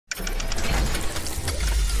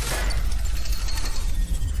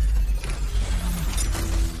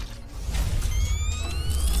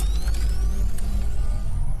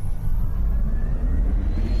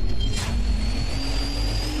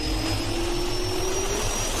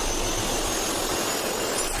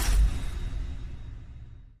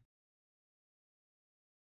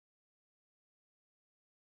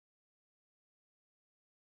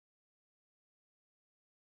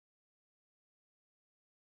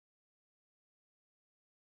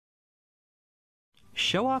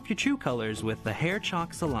Show off your true colors with the Hair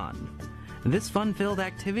Chalk Salon. This fun-filled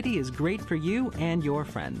activity is great for you and your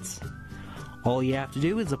friends. All you have to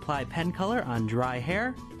do is apply pen color on dry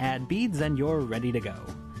hair, add beads, and you're ready to go.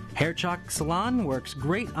 Hair Chalk Salon works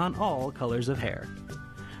great on all colors of hair.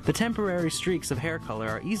 The temporary streaks of hair color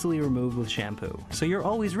are easily removed with shampoo, so you're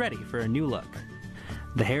always ready for a new look.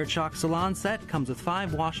 The Hair Chalk Salon set comes with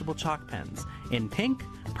 5 washable chalk pens in pink,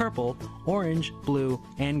 purple, orange, blue,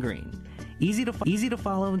 and green. Easy to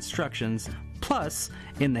follow instructions. Plus,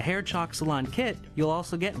 in the Hair Chalk Salon kit, you'll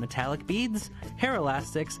also get metallic beads, hair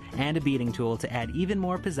elastics, and a beading tool to add even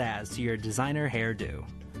more pizzazz to your designer hairdo.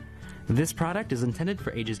 This product is intended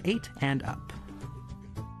for ages 8 and up.